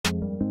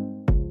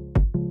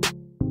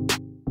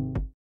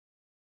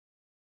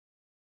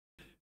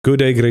Good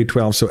day, grade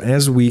 12. So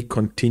as we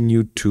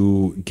continue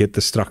to get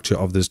the structure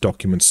of this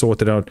document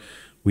sorted out,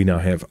 we now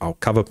have our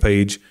cover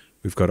page.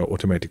 We've got our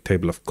automatic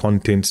table of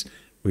contents.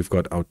 We've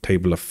got our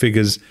table of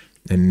figures.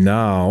 And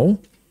now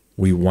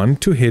we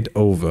want to head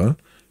over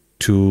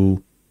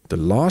to the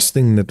last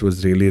thing that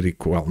was really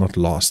required. Well, not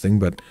last thing,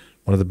 but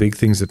one of the big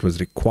things that was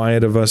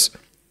required of us.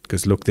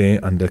 Because look there,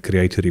 under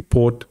create a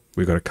report,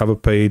 we've got a cover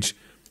page,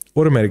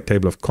 automatic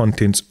table of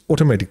contents,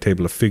 automatic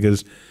table of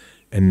figures.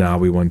 And now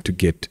we want to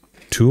get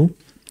to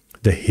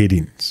the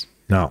headings.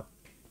 Now,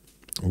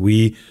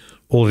 we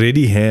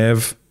already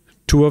have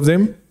 2 of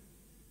them.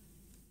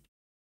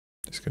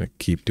 Just going to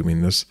keep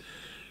doing this.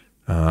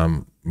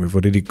 We've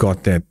already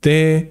got that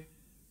there.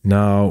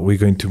 Now we're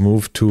going to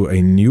move to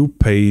a new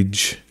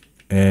page,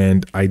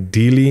 and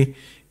ideally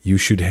you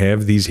should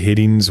have these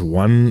headings,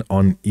 1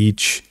 on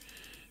each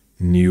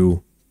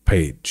new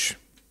page.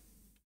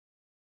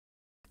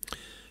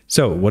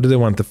 So what do they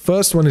want? The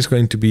first one is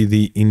going to be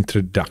the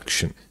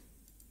introduction.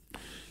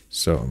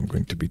 So I'm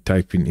going to be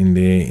typing in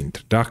there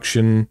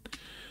introduction,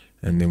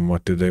 and then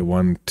what do they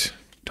want?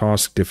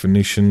 Task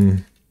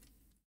definition,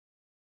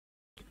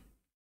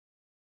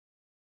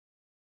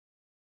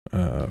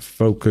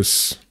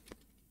 focus,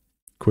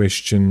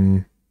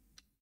 question,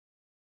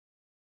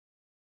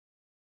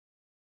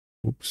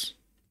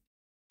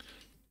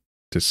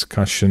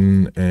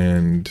 discussion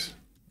and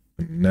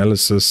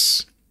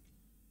analysis,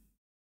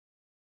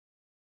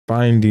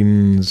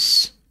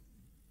 findings,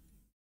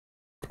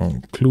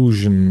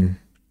 conclusion.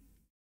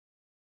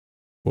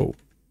 Whoa.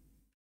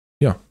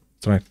 Yeah,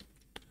 that's right.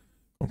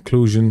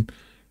 Conclusion,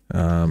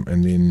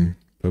 and then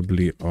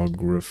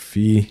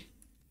bibliography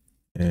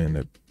and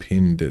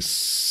appendices.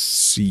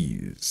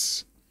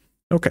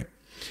 Okay,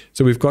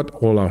 so we've got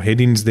all our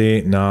headings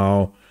there.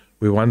 Now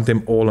we want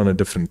them all on a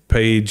different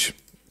page.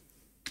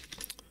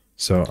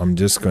 So I'm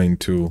just going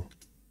to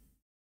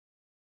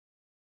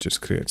just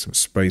create some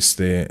space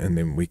there, and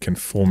then we can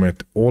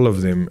format all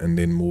of them and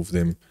then move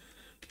them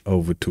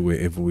over to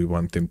wherever we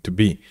want them to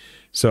be.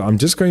 So I'm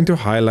just going to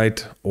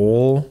highlight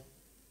all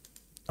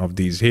of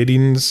these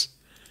headings,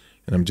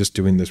 and I'm just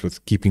doing this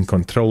with keeping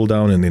control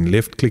down and then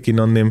left clicking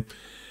on them.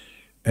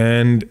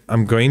 And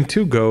I'm going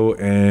to go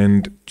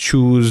and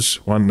choose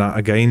one. Now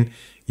again,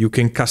 you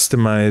can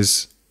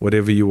customize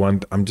whatever you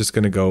want. I'm just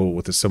going to go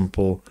with a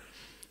simple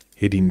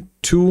heading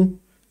 2,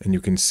 and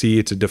you can see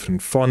it's a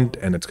different font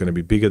and it's going to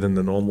be bigger than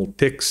the normal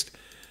text.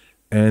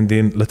 And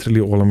then literally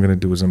all I'm going to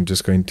do is I'm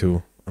just going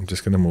to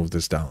move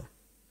this down.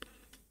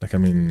 Like, I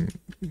mean,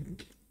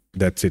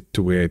 that's it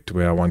to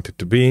where I want it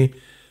to be.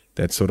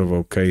 That's sort of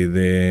okay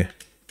there.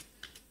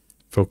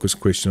 Focus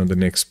question on the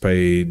next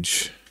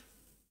page.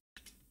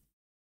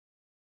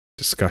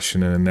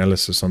 Discussion and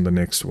analysis on the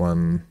next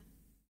one.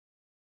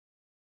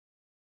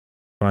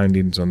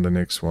 Findings on the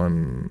next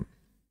one.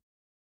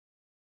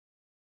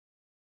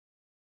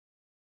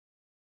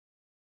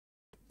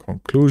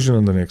 Conclusion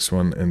on the next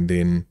one, and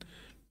then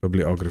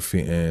bibliography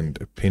and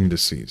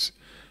appendices.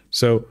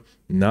 So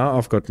now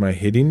I've got my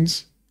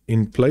headings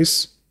in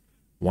place,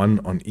 1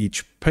 on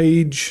each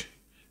page.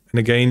 And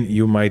again,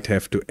 you might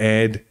have to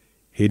add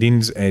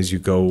headings as you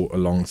go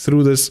along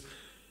through this,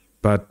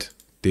 but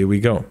there we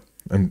go.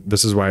 And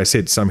this is why I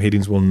said some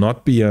headings will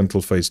not be here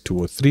until phase 2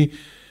 or 3,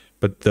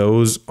 but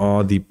those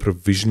are the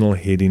provisional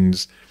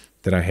headings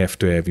that I have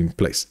to have in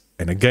place.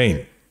 And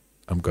again,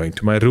 I'm going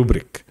to my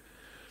rubric.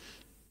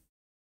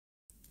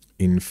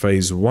 In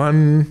phase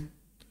 1,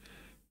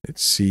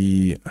 let's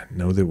see, I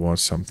know there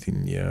was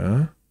something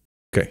here.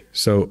 Okay,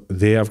 so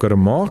there I've got a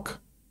mark.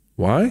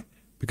 Why?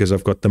 Because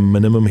I've got the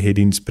minimum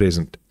headings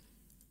present.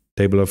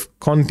 Table of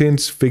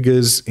contents,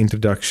 figures,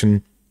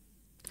 introduction.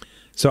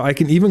 So I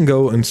can even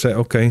go and say,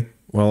 okay,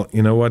 well,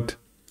 you know what?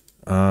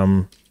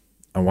 I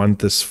want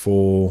this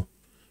for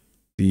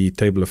the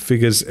table of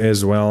figures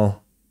as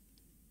well.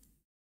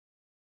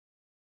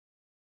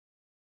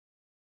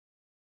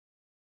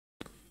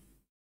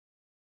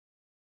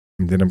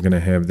 And then I'm going to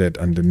have that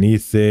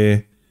underneath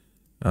there,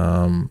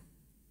 you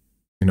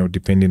know,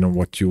 depending on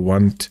what you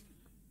want.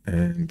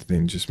 And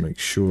then just make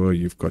sure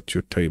you've got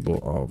your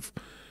table of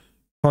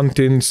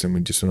contents, and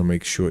we just want to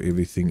make sure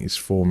everything is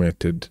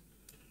formatted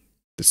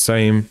the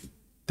same.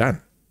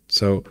 Done.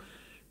 So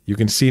you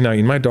can see now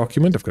in my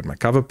document, I've got my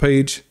cover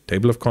page,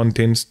 table of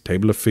contents,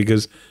 table of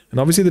figures, and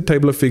obviously the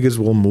table of figures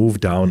will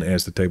move down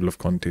as the table of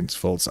contents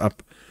fills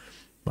up.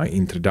 My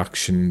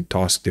introduction,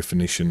 task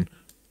definition,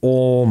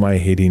 all my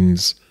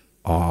headings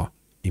are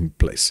in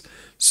place.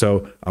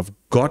 So I've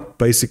got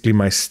basically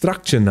my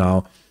structure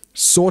now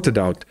sorted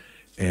out,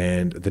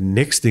 and the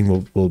next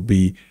thing will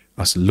be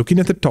us looking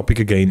at the topic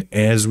again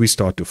as we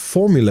start to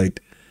formulate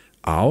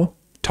our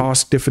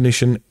task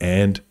definition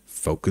and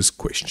focus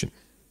question.